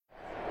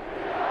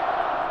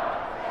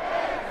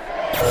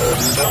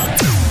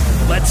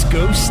Let's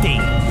Go State,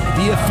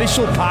 the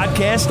official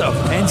podcast of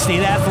Penn State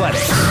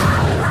Athletics.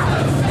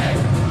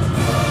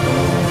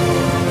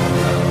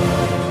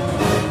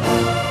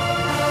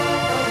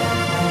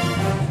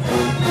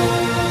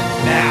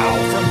 Now,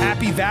 from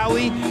Happy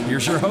Valley,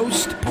 here's your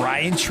host,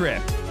 Brian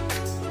Tripp.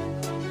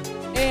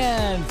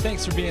 And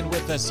thanks for being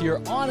with us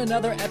here on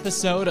another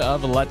episode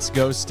of Let's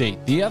Go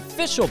State, the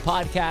official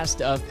podcast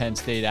of Penn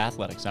State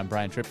Athletics. I'm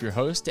Brian Tripp, your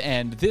host,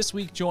 and this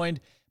week joined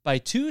by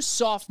two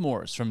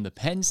sophomores from the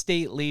Penn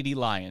State Lady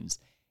Lions,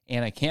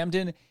 Anna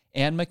Camden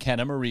and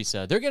McKenna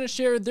Marisa. They're going to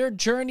share their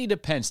journey to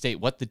Penn State,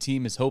 what the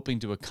team is hoping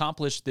to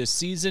accomplish this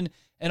season,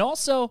 and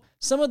also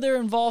some of their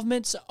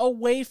involvements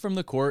away from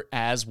the court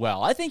as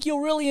well. I think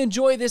you'll really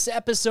enjoy this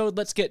episode.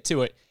 Let's get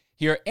to it.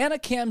 Here, Anna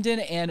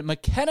Camden and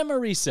McKenna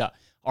Marisa,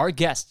 our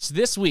guests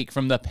this week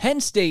from the Penn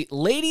State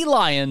Lady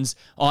Lions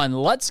on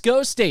Let's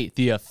Go State,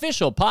 the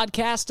official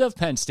podcast of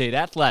Penn State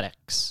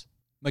Athletics.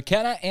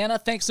 McKenna, Anna,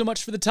 thanks so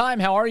much for the time.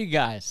 How are you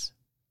guys?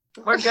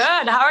 We're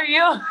good. How are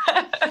you?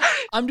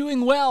 I'm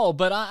doing well,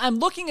 but I'm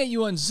looking at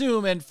you on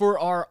Zoom, and for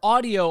our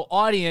audio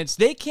audience,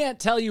 they can't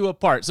tell you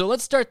apart. So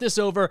let's start this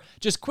over.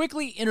 Just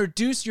quickly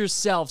introduce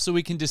yourself so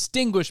we can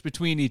distinguish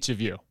between each of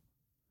you.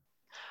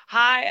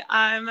 Hi,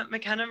 I'm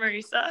McKenna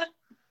Marisa.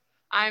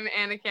 I'm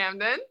Anna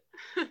Camden.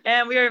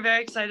 And we are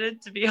very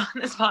excited to be on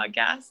this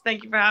podcast.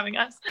 Thank you for having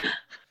us.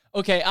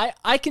 Okay,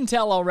 I can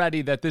tell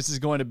already that this is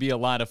going to be a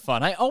lot of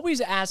fun. I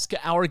always ask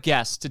our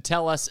guests to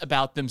tell us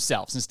about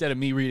themselves instead of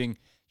me reading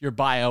your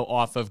bio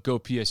off of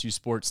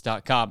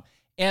gopsusports.com.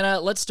 Anna,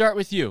 let's start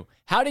with you.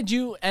 How did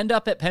you end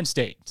up at Penn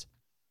State?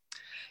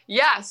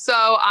 Yeah,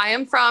 so I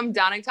am from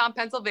Downingtown,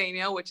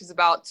 Pennsylvania, which is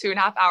about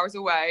 2.5 hours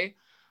away.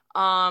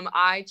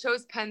 I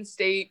chose Penn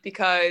State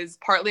because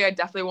partly I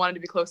definitely wanted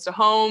to be close to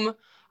home.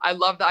 I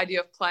love the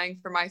idea of playing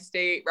for my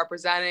state,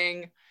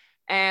 representing.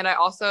 And I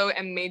also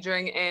am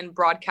majoring in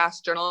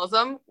broadcast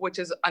journalism, which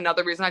is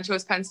another reason I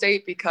chose Penn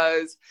State,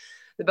 because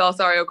the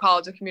Belisario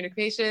College of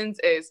Communications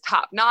is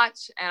top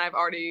notch. And I've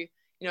already,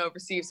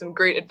 received some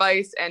great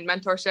advice and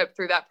mentorship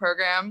through that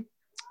program.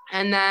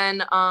 And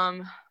then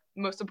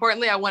most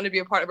importantly, I want to be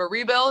a part of a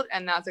rebuild.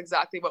 And that's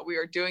exactly what we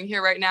are doing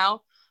here right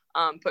now,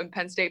 putting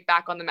Penn State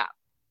back on the map.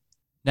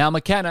 Now,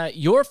 McKenna,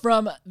 you're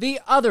from the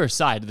other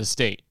side of the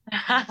state.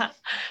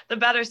 The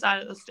better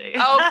side of the state.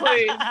 Oh,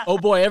 please. Oh,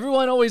 boy.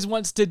 Everyone always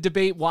wants to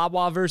debate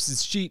Wawa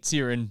versus Sheets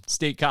here in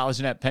State College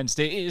and at Penn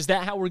State. Is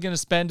that how we're going to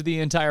spend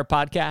the entire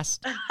podcast?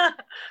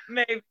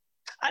 Maybe.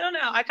 I don't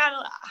know. I kind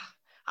of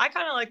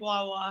like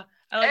Wawa.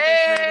 I like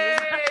hey,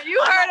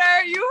 you heard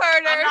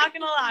her. I'm not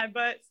going to lie,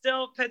 but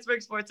still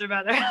Pittsburgh sports are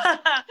better.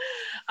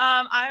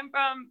 I'm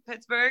from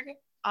Pittsburgh,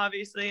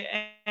 obviously.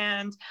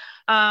 And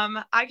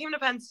I came to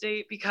Penn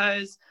State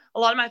because a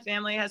lot of my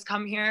family has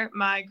come here.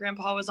 My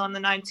grandpa was on the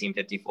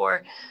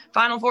 1954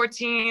 Final Four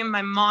team.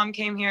 My mom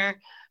came here.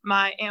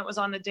 My aunt was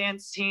on the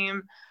dance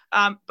team.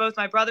 Both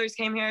my brothers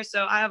came here.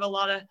 So I have a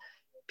lot of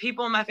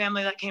people in my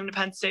family that came to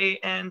Penn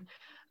State, and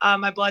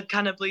my blood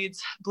kind of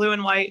bleeds blue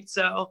and white.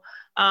 So,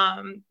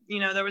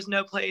 there was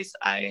no place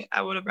I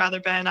would have rather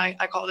been.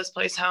 I call this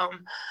place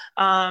home.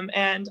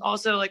 And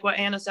also, like what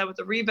Anna said with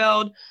the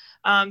rebuild,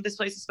 this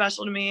place is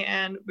special to me,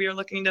 and we are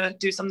looking to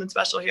do something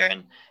special here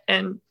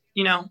and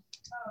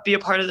be a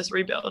part of this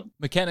rebuild.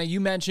 McKenna, you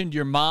mentioned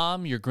your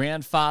mom, your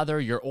grandfather,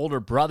 your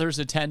older brothers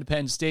attend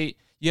Penn State.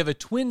 You have a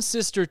twin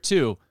sister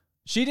too.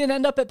 She didn't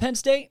end up at Penn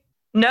State?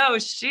 No,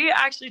 she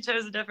actually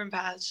chose a different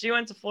path. She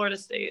went to Florida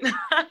State.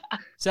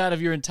 So out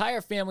of your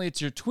entire family,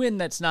 it's your twin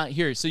that's not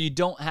here. So you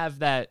don't have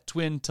that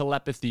twin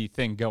telepathy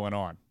thing going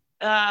on.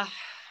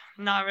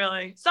 Not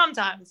really.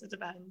 Sometimes it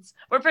depends.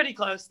 We're pretty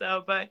close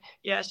though, but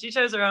yeah, she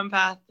chose her own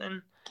path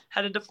and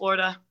headed to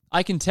Florida.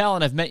 I can tell,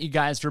 and I've met you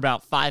guys for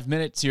about 5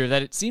 minutes here,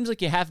 that it seems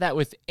like you have that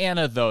with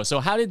Anna though. So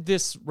how did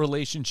this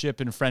relationship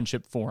and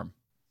friendship form?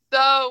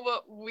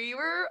 So we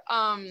were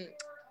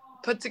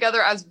put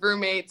together as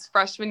roommates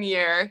freshman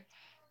year.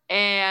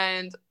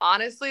 And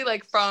honestly, I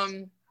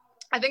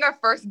think our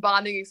first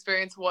bonding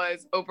experience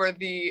was over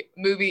the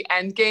movie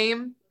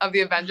Endgame of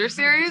the Avengers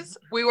series.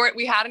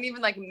 We hadn't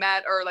even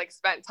met or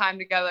spent time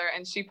together,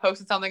 and she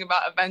posted something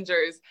about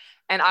Avengers,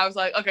 and I was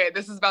like, okay,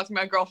 this is about to be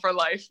my girl for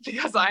life,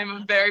 because I'm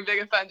a very big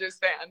Avengers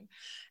fan.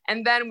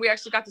 And then we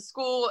actually got to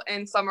school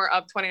in summer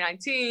of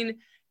 2019,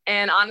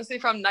 and honestly,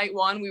 from night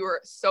one, we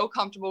were so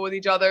comfortable with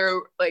each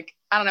other. I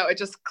don't know, it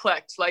just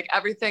clicked.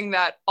 Everything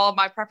that all of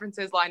my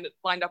preferences lined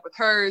up with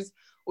hers.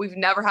 We've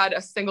never had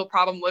a single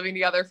problem living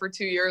together for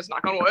 2 years,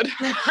 knock on wood.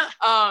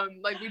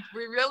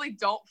 We really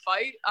don't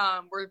fight.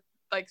 We're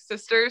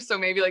sisters, so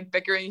maybe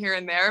bickering here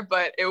and there,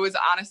 but it was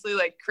honestly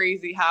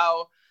crazy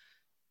how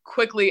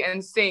quickly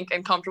in sync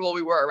and comfortable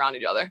we were around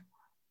each other.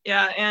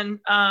 Yeah. And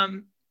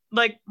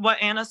what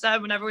Anna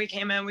said, whenever we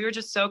came in, we were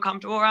just so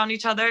comfortable around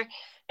each other.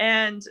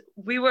 And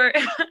we were,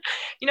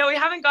 we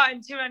haven't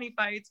gotten too many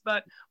fights,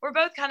 but we're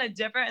both kind of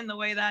different in the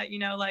way that,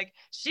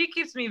 she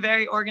keeps me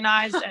very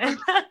organized. And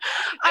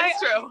That's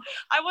true.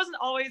 I wasn't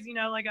always,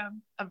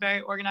 a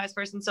very organized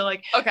person. So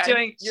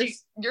okay,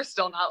 you're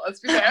still not, let's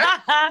be fair.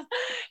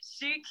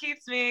 she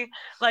keeps me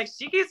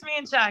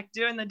in check,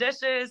 doing the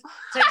dishes,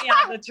 taking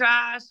out the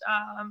trash,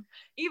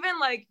 even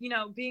like,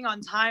 being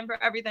on time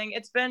for everything.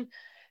 It's been,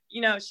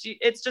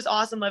 it's just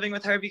awesome living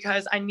with her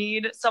because I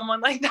need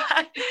someone like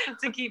that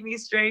to keep me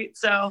straight.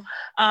 So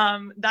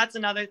that's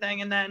another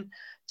thing. And then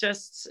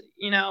just,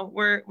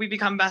 we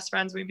become best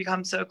friends. We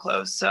become so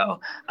close. So,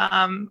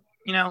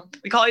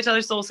 we call each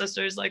other soul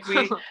sisters. Like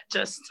we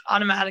just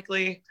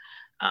automatically,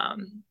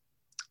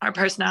 our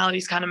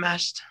personalities kind of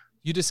meshed.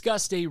 You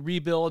discussed a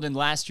rebuild, and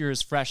last year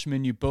as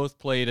freshmen, you both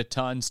played a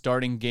ton,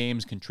 starting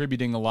games,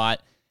 contributing a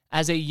lot.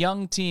 As a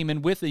young team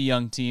and with a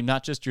young team,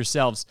 not just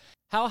yourselves,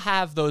 how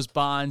have those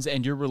bonds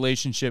and your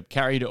relationship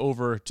carried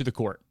over to the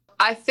court?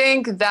 I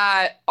think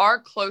that our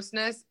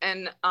closeness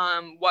and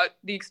what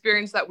the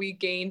experience that we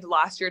gained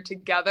last year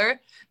together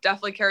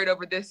definitely carried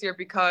over this year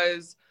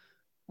because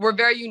we're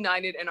very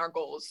united in our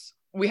goals.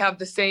 We have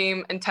the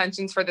same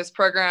intentions for this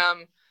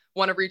program,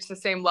 want to reach the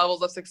same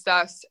levels of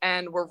success,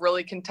 and we're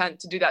really content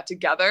to do that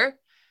together.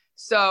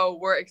 So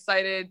we're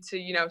excited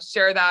to,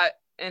 share that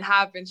and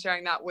have been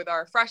sharing that with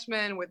our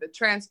freshmen, with the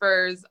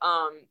transfers.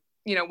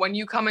 When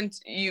you come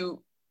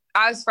you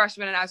as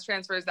freshmen and as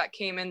transfers that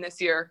came in this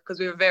year, because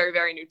we have a very,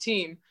 very new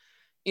team,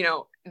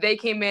 they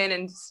came in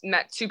and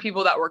met two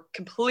people that were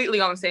completely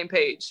on the same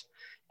page.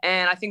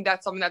 And I think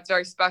that's something that's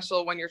very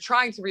special when you're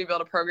trying to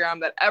rebuild a program,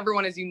 that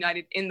everyone is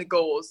united in the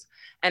goals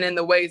and in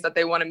the ways that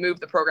they want to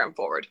move the program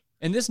forward.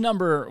 And this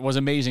number was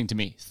amazing to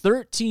me.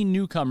 13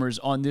 newcomers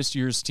on this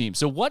year's team.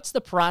 So what's the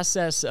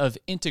process of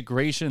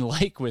integration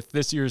like with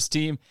this year's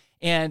team?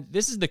 And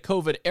this is the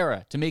COVID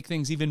era to make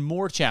things even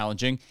more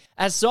challenging.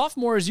 As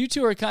sophomores, you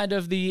two are kind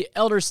of the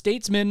elder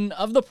statesmen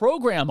of the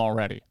program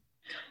already.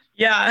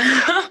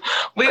 Yeah,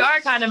 we are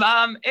kind of,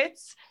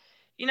 it's,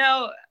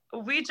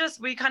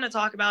 we kind of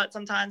talk about it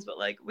sometimes, but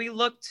like we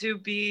look to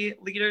be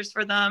leaders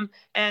for them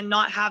and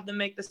not have them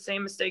make the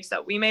same mistakes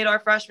that we made our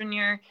freshman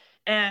year,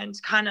 and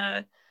kind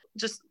of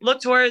just look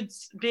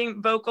towards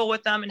being vocal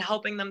with them and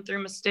helping them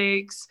through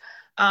mistakes.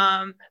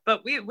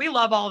 But we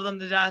love all of them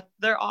to death.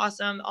 They're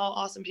awesome, all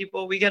awesome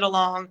people. We get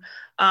along,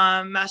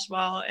 mesh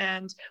well,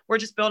 and we're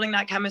just building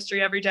that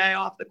chemistry every day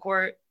off the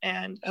court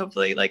and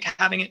hopefully like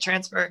having it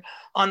transfer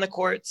on the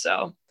court.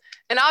 So.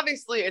 And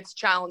obviously it's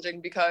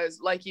challenging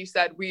because, like you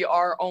said, we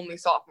are only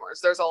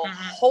sophomores. There's a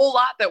whole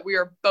lot that we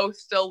are both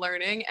still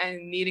learning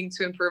and needing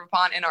to improve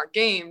upon in our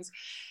games.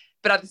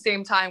 But at the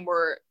same time,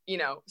 we're,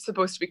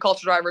 supposed to be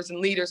culture drivers and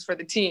leaders for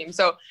the team.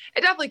 So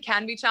it definitely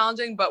can be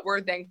challenging, but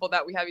we're thankful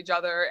that we have each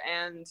other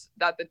and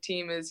that the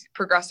team is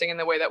progressing in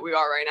the way that we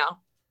are right now.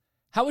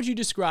 How would you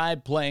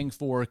describe playing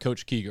for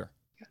Coach Keeger?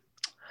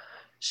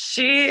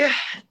 She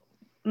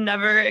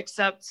never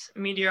accepts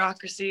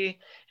mediocrity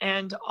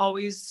and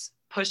always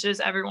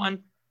pushes everyone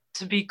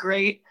to be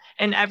great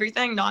in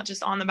everything, not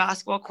just on the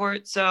basketball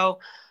court. So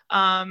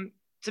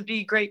to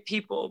be great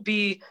people,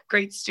 be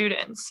great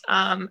students,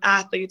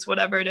 athletes,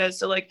 whatever it is.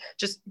 So like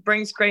just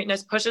brings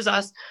greatness, pushes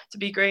us to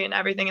be great in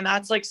everything. And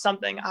that's like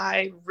something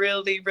I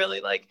really, really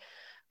like,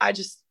 I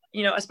just,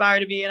 aspire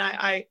to be. And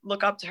I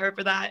look up to her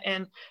for that.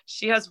 And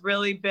she has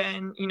really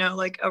been,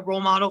 like a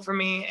role model for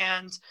me.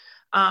 And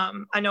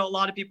I know a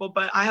lot of people,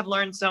 but I have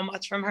learned so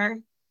much from her.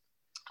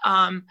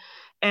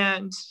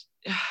 And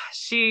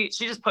she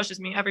just pushes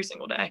me every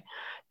single day.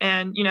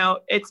 And,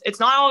 it's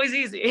not always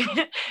easy.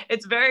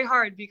 It's very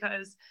hard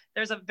because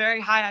there's a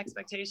very high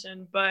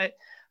expectation, but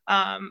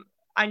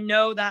I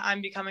know that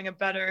I'm becoming a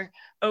better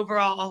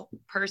overall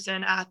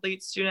person,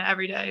 athlete, student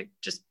every day,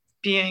 just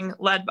being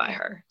led by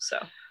her. So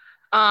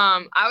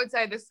I would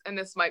say this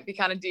might be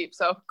kind of deep,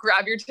 so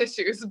grab your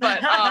tissues,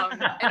 but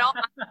and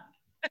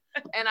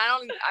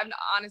I've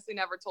honestly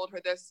never told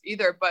her this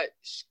either, but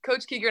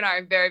Coach Keeger and I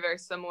are very, very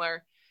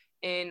similar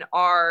in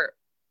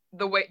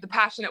the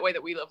passionate way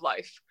that we live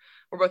life.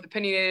 We're both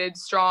opinionated,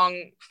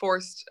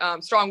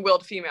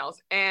 strong-willed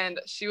females.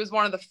 And she was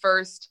one of the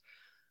first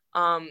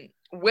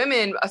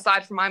women,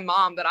 aside from my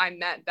mom, that I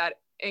met that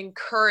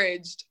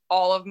encouraged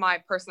all of my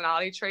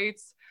personality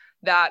traits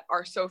that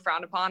are so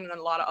frowned upon in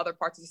a lot of other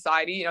parts of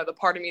society. The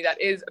part of me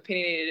that is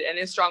opinionated and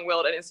is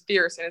strong-willed and is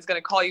fierce and is going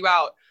to call you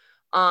out.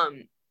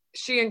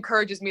 She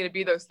encourages me to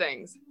be those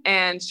things.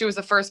 And she was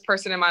the first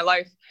person in my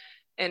life,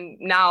 and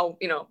now,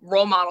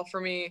 role model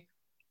for me,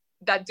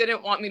 that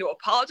didn't want me to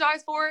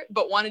apologize for it,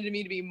 but wanted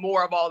me to be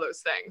more of all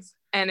those things.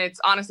 And it's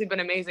honestly been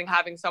amazing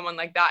having someone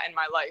like that in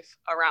my life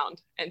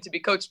around, and to be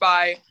coached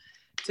by,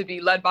 to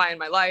be led by in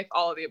my life,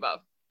 all of the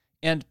above.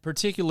 And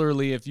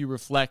particularly if you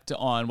reflect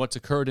on what's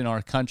occurred in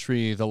our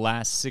country the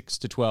last 6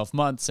 to 12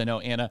 months, I know,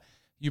 Anna,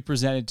 you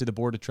presented to the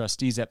Board of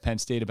Trustees at Penn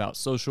State about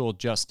social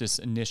justice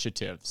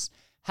initiatives.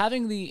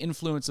 Having the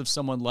influence of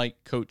someone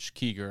like Coach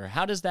Keeger,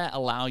 how does that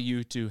allow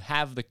you to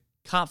have the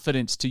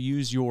confidence to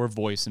use your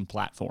voice and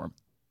platform?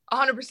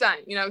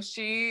 100%.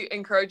 She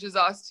encourages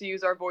us to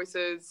use our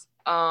voices,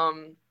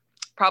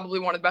 probably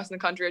one of the best in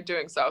the country at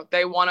doing so.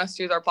 They want us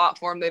to use our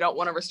platform. They don't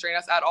want to restrain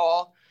us at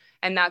all.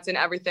 And that's in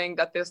everything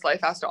that this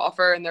life has to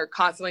offer. And they're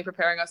constantly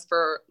preparing us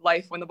for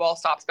life when the ball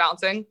stops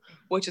bouncing,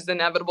 which is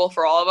inevitable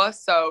for all of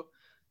us. So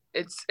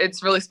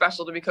it's really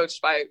special to be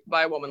coached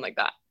by a woman like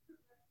that.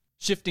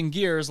 Shifting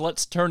gears,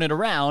 let's turn it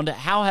around.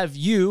 How have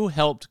you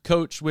helped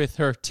coach with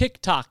her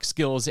TikTok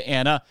skills,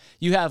 Anna?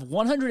 You have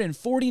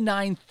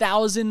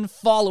 149,000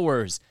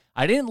 followers.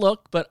 I didn't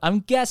look, but I'm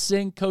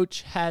guessing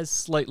Coach has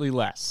slightly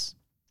less.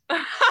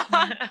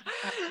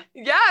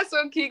 Yeah,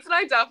 so Keeks and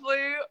I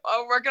definitely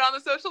are working on the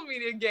social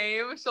media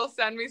game. She'll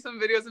send me some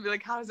videos and be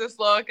like, how does this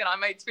look? And I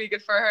might tweak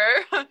it for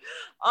her.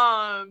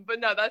 But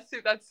no,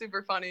 that's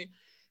super funny.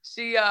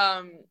 She's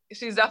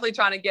definitely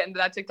trying to get into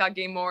that TikTok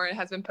game more and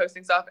has been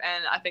posting stuff.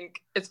 And I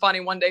think it's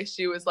funny. One day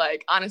she was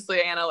like,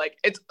 honestly, Anna, like,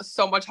 it's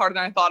so much harder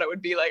than I thought it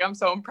would be. Like, I'm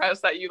so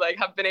impressed that you like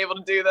have been able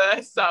to do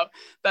this. So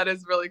that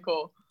is really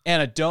cool.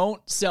 Anna,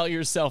 don't sell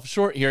yourself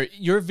short here.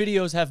 Your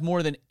videos have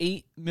more than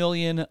 8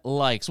 million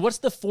likes. What's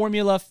the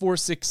formula for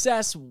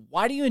success?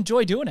 Why do you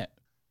enjoy doing it?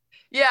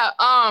 Yeah,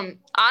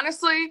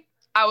 honestly,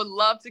 I would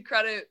love to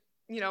credit,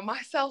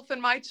 myself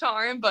and my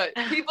charm, but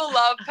people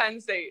love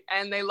Penn State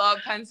and they love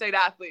Penn State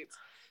athletes.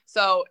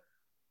 So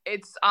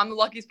I'm the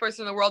luckiest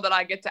person in the world that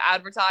I get to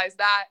advertise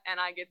that and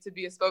I get to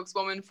be a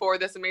spokeswoman for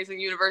this amazing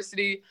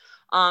university.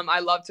 I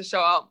love to show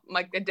out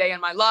like a day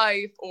in my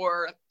life,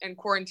 or in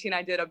quarantine,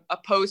 I did a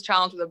pose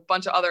challenge with a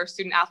bunch of other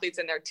student athletes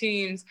and their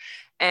teams.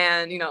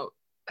 And,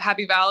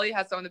 Happy Valley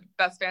has some of the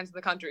best fans in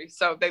the country.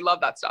 So they love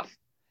that stuff.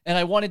 And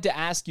I wanted to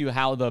ask you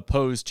how the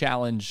pose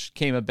challenge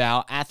came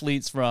about.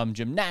 Athletes from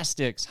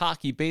gymnastics,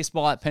 hockey,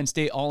 baseball at Penn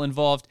State all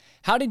involved.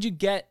 How did you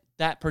get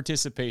that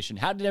participation?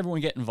 How did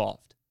everyone get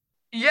involved?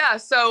 Yeah,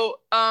 so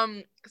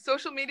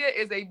social media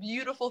is a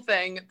beautiful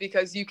thing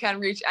because you can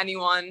reach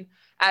anyone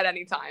at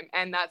any time.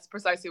 And that's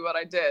precisely what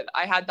I did.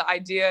 I had the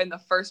idea, and the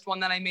first one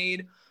that I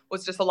made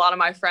was just a lot of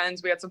my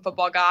friends. We had some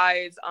football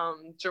guys,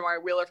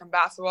 Jamari Wheeler from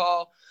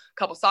basketball, a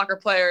couple soccer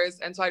players.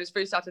 And so I just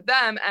reached out to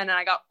them, and then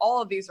I got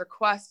all of these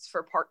requests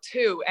for part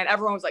 2. And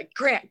everyone was like,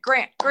 Grant,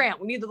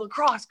 we need the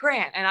lacrosse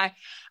Grant. And I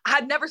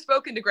had never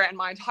spoken to Grant in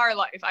my entire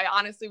life. I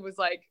honestly was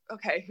like,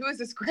 okay, who is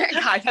this Grant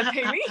guy that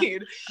they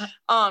need?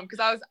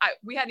 Because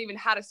we hadn't even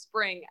had a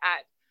spring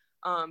at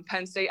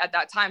Penn State at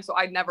that time. So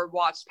I'd never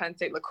watched Penn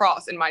State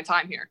lacrosse in my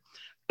time here.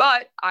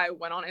 But I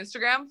went on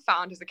Instagram,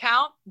 found his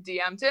account,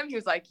 DM'd him. He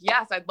was like,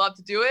 yes, I'd love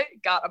to do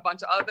it. Got a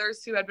bunch of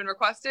others who had been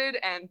requested,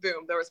 and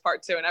boom, there was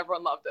part 2 and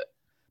everyone loved it.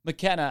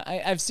 McKenna,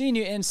 I've seen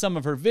you in some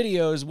of her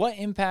videos. What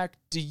impact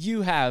do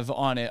you have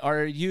on it?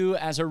 Are you,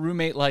 as her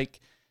roommate, like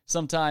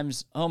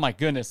sometimes, oh my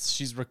goodness,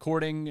 she's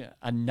recording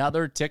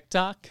another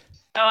TikTok?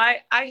 Oh,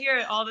 I hear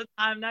it all the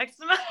time next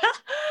to me,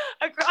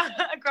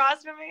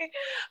 across from me.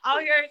 I'll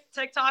hear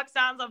TikTok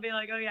sounds. I'll be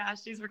like, oh yeah,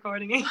 she's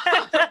recording it.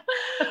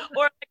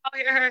 Or like, I'll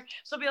hear her.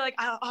 She'll be like,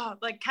 oh,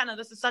 like Kenna,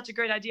 this is such a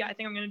great idea. I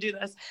think I'm going to do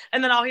this.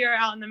 And then I'll hear her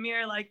out in the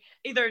mirror. Like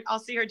either I'll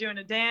see her doing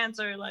a dance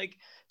or like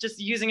just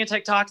using a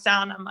TikTok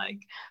sound. I'm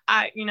like,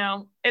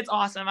 it's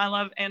awesome. I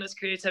love Anna's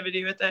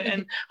creativity with it.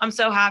 And I'm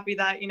so happy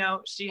that,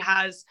 she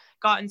has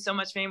gotten so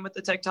much fame with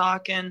the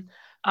TikTok, and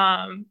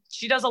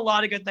she does a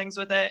lot of good things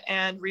with it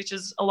and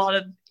reaches a lot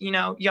of,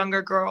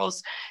 younger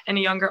girls and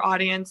a younger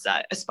audience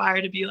that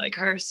aspire to be like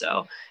her.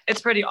 So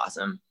it's pretty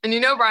awesome. And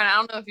Brian, I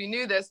don't know if you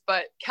knew this,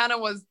 but Kenna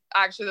was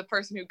actually the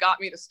person who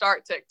got me to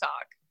start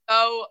TikTok.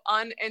 So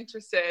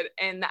uninterested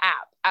in the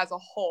app as a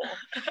whole.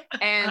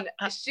 And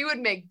she would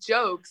make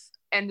jokes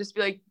and just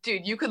be like,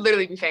 dude, you could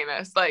literally be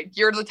famous. Like,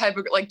 you're the type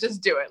of, like,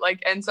 just do it.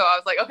 Like, and so I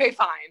was like, okay,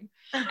 fine.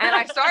 And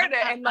I started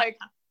it, and like,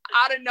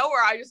 out of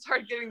nowhere, I just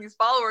started getting these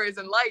followers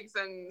and likes.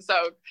 And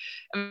so,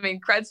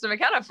 creds to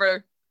McKenna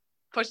for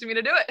pushing me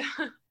to do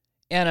it.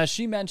 Anna,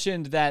 she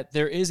mentioned that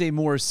there is a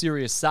more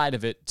serious side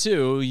of it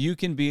too. You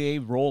can be a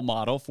role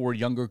model for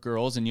younger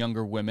girls and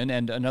younger women.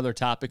 And another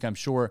topic I'm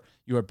sure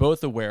you are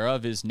both aware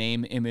of is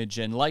name, image,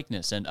 and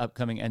likeness, and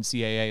upcoming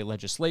NCAA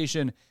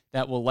legislation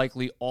that will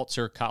likely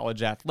alter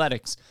college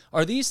athletics.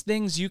 Are these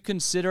things you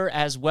consider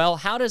as well?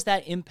 How does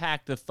that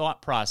impact the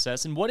thought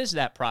process? And what is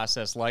that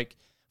process like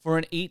for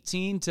an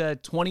 18 to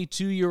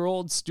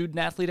 22-year-old student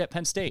athlete at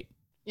Penn State?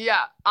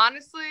 Yeah,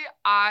 honestly,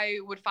 I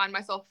would find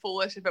myself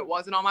foolish if it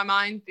wasn't on my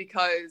mind,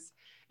 because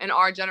in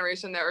our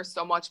generation, there is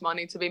so much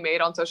money to be made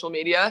on social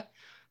media.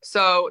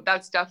 So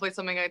that's definitely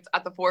something that's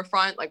at the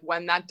forefront. Like,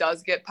 when that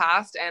does get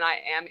passed and I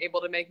am able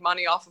to make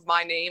money off of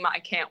my name, I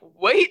can't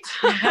wait.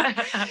 Like,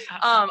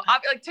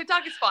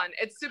 TikTok is fun.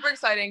 It's super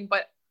exciting,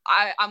 but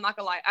I'm not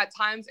gonna lie. At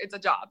times it's a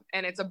job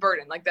and it's a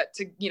burden, like that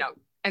to,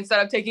 instead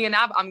of taking a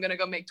nap, I'm going to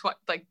go make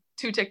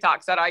 2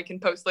 TikToks that I can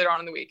post later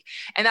on in the week.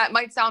 And that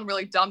might sound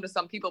really dumb to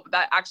some people, but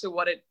that actually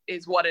what it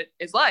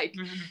is like.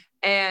 Mm-hmm.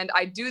 And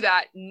I do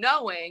that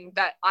knowing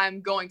that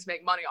I'm going to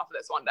make money off of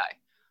this one day.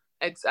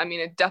 It's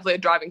definitely a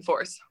driving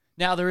force.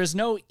 Now, there is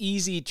no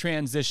easy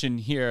transition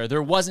here.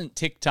 There wasn't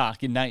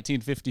TikTok in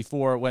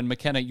 1954 when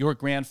McKenna, your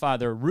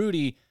grandfather,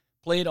 Rudy,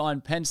 played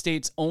on Penn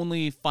State's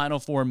only Final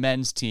Four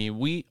men's team.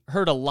 We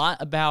heard a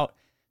lot about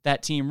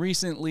that team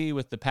recently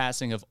with the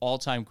passing of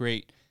all-time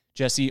great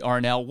Jesse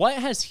Arnell. What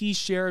has he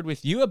shared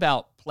with you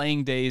about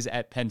playing days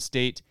at Penn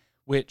State,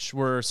 which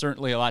were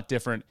certainly a lot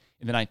different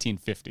in the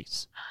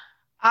 1950s?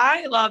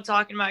 I love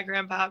talking to my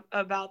grandpa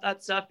about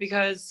that stuff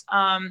because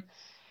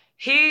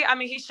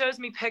he shows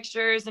me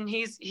pictures, and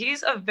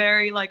he's a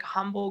very like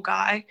humble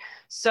guy.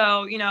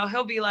 So,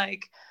 he'll be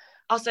like,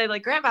 I'll say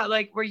like, Grandpa,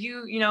 like, were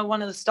you,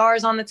 one of the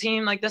stars on the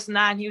team, like this and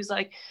that? And he was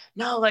like,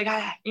 no, like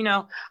I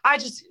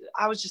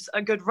was just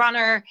a good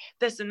runner,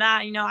 this and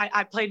that.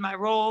 I played my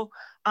role.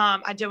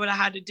 I did what I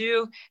had to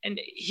do. And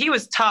he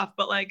was tough,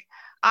 but like,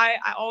 I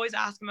always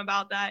ask him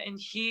about that. And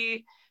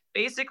he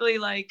basically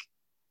like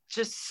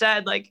just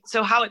said like,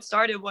 so how it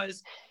started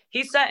was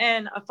he sent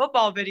in a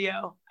football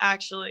video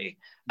actually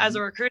as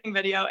a recruiting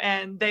video,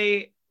 and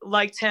they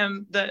liked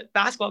him. The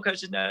basketball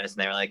coaches noticed,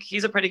 and they were like,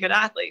 he's a pretty good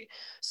athlete.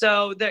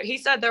 So he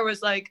said there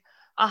was like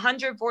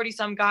 140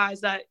 some guys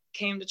that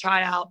came to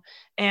try out,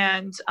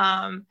 and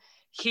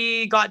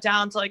he got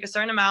down to like a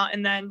certain amount,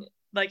 and then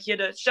like he had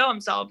to show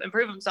himself and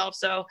prove himself.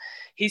 So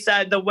he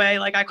said the way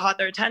like I caught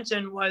their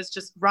attention was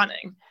just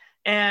running.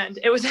 And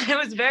it was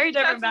very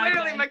different. That's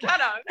literally then.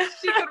 McKenna.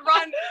 She could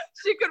run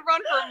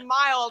for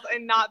miles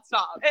and not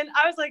stop. And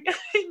I was like,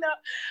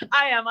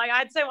 I am like,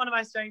 I'd say one of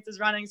my strengths is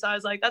running. So I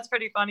was like, that's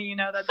pretty funny,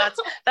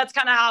 that's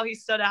kind of how he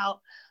stood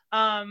out.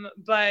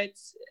 But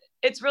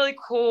it's really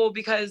cool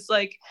because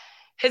like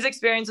his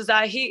experience is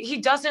that he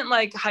doesn't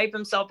like hype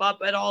himself up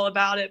at all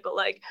about it. But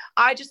like,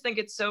 I just think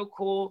it's so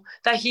cool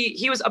that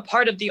he was a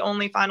part of the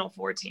only Final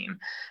Four team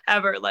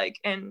ever, like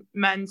in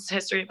men's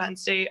history of Penn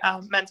State,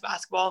 men's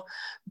basketball.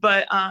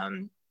 But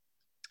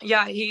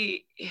yeah,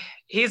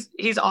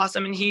 he's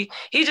awesome. And he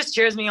just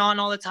cheers me on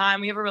all the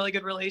time. We have a really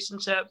good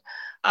relationship.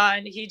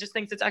 And he just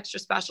thinks it's extra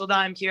special that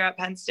I'm here at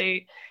Penn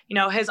State,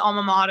 his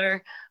alma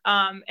mater.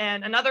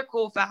 And another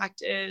cool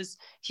fact is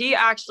he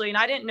actually, and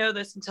I didn't know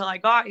this until I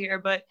got here,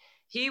 but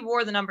he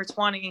wore the number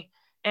 20,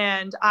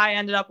 and I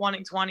ended up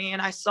wanting 20. And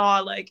I saw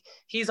like,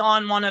 he's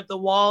on one of the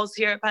walls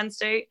here at Penn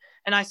State,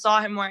 and I saw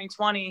him wearing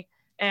 20,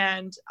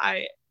 and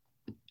I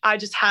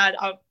just had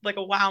a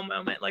wow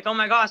moment. Like, oh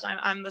my gosh,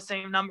 I'm the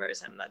same number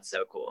as him. That's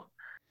so cool.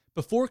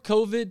 Before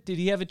COVID, did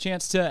he have a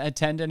chance to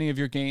attend any of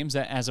your games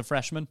as a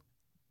freshman?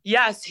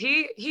 Yes,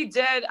 he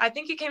did. I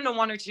think he came to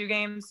 1 or 2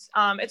 games.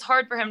 It's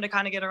hard for him to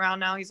kind of get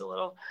around now. He's a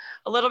little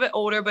bit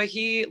older, but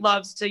he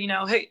loves to,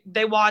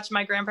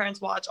 my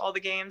grandparents watch all the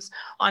games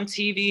on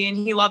TV, and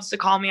he loves to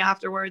call me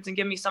afterwards and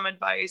give me some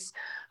advice.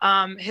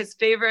 His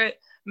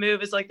favorite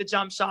move is like the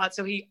jump shot.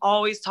 So he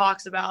always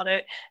talks about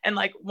it. And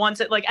like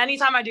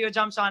anytime I do a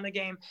jump shot in the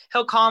game,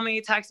 he'll call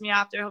me, text me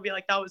after. He'll be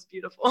like, that was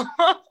beautiful.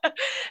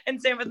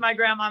 And same with my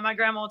grandma. My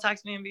grandma will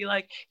text me and be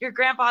like, your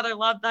grandfather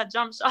loved that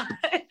jump shot.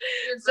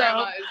 Your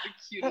grandma is the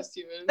cutest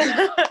human.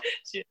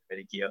 She's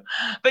pretty cute.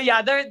 But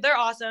yeah, they're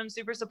awesome,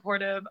 super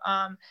supportive.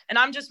 And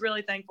I'm just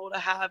really thankful to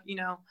have,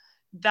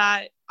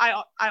 that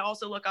I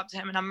also look up to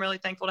him, and I'm really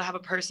thankful to have a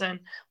person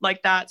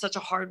like that, such a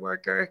hard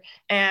worker,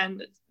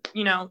 and,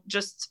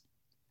 just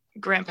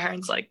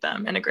grandparents like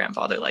them and a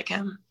grandfather like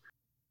him.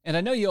 And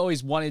I know you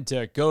always wanted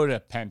to go to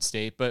Penn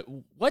State, but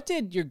what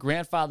did your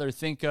grandfather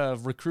think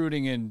of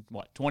recruiting in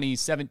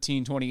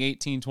 2017,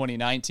 2018,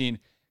 2019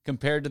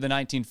 compared to the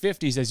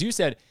 1950s? As you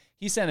said,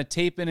 he sent a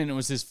tape in, and it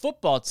was his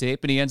football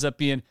tape, and he ends up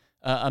being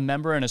a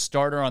member and a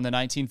starter on the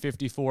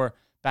 1954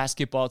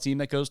 basketball team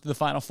that goes to the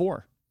Final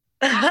Four.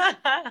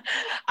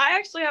 I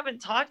actually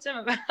haven't talked to him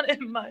about it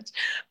much,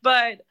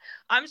 but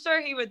I'm sure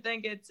he would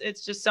think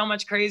it's just so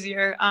much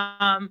crazier.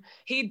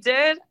 He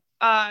did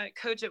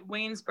coach at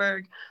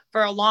Waynesburg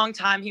for a long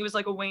time. He was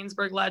like a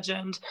Waynesburg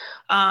legend.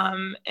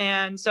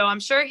 And so I'm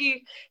sure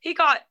he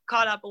got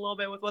caught up a little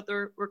bit with what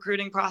the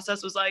recruiting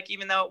process was like,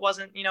 even though it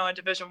wasn't, a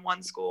Division I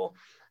school.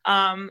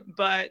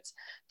 But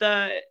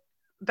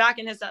back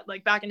in his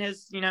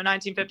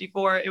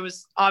 1954, it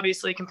was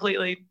obviously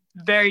completely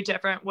very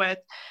different with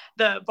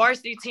the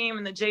varsity team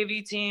and the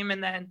JV team.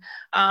 And then,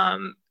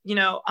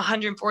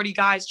 140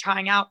 guys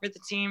trying out for the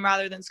team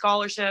rather than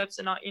scholarships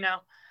and,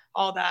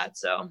 all that.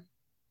 So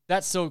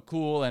that's so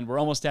cool. And we're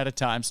almost out of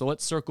time. So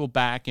let's circle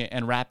back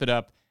and wrap it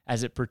up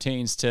as it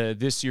pertains to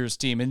this year's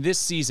team and this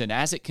season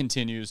as it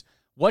continues.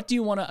 What do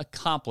you want to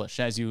accomplish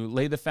as you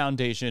lay the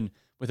foundation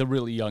with a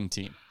really young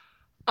team?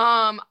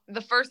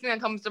 The first thing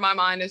that comes to my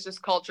mind is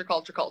just culture.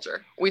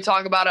 We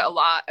talk about it a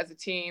lot as a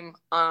team.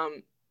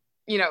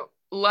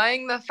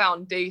 Laying the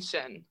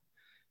foundation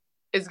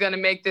is going to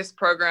make this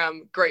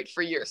program great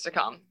for years to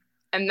come.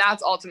 And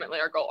that's ultimately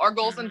our goal. Our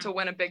goal isn't to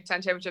win a Big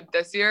Ten championship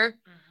this year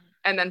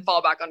and then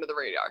fall back under the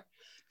radar.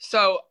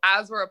 So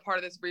as we're a part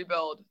of this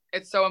rebuild,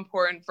 it's so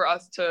important for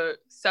us to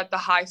set the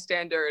high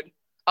standard,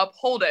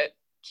 uphold it,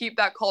 keep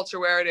that culture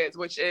where it is,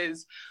 which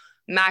is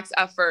max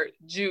effort,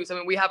 juice. I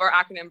mean, we have our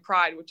acronym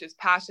PRIDE, which is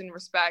passion,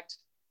 respect,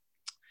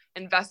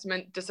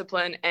 investment,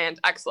 discipline, and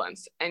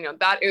excellence. And,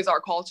 that is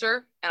our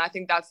culture. And I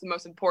think that's the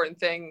most important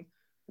thing,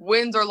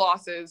 wins or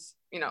losses,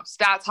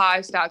 stats high,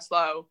 stats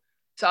low,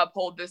 to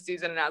uphold this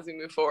season and as we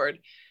move forward,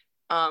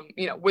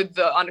 with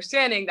the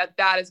understanding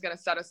that is going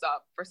to set us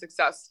up for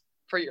success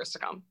for years to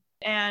come.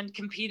 And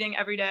competing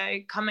every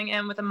day, coming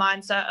in with a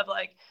mindset of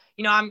like,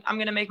 I'm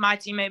going to make my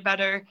teammate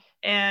better,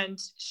 and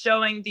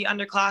showing the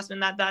underclassmen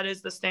that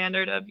is the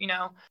standard of,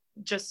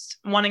 just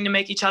wanting to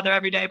make each other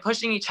every day,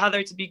 pushing each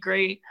other to be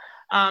great.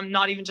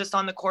 not even just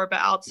on the court, but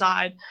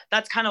outside.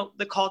 That's kind of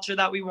the culture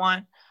that we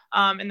want.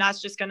 And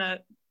that's just going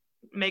to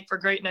make for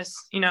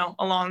greatness,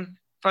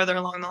 further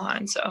along the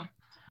line. So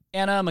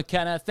Anna,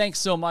 McKenna, thanks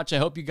so much. I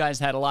hope you guys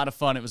had a lot of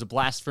fun. It was a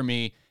blast for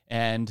me.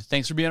 And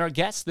thanks for being our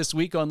guests this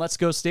week on Let's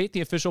Go State,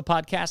 the official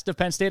podcast of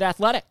Penn State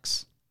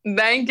Athletics.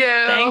 Thank you.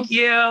 Thank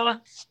you.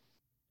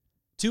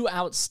 Two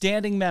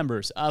outstanding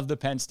members of the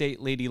Penn State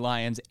Lady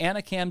Lions,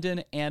 Anna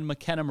Camden and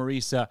McKenna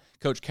Marisa.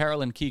 Coach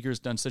Carolyn Keeger's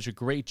done such a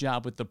great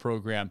job with the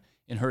program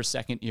in her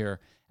second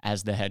year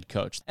as the head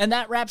coach. And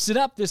that wraps it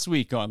up this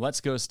week on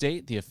Let's Go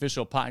State, the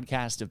official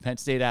podcast of Penn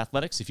State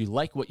Athletics. If you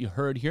like what you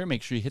heard here,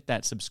 make sure you hit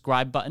that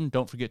subscribe button.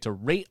 Don't forget to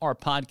rate our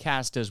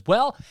podcast as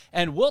well.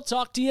 And we'll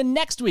talk to you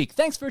next week.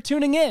 Thanks for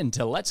tuning in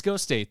to Let's Go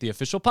State, the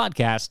official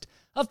podcast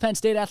of Penn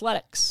State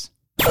Athletics.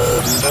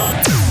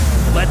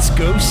 Let's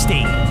Go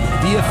State,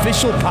 the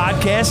official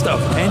podcast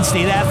of Penn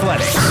State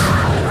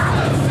Athletics.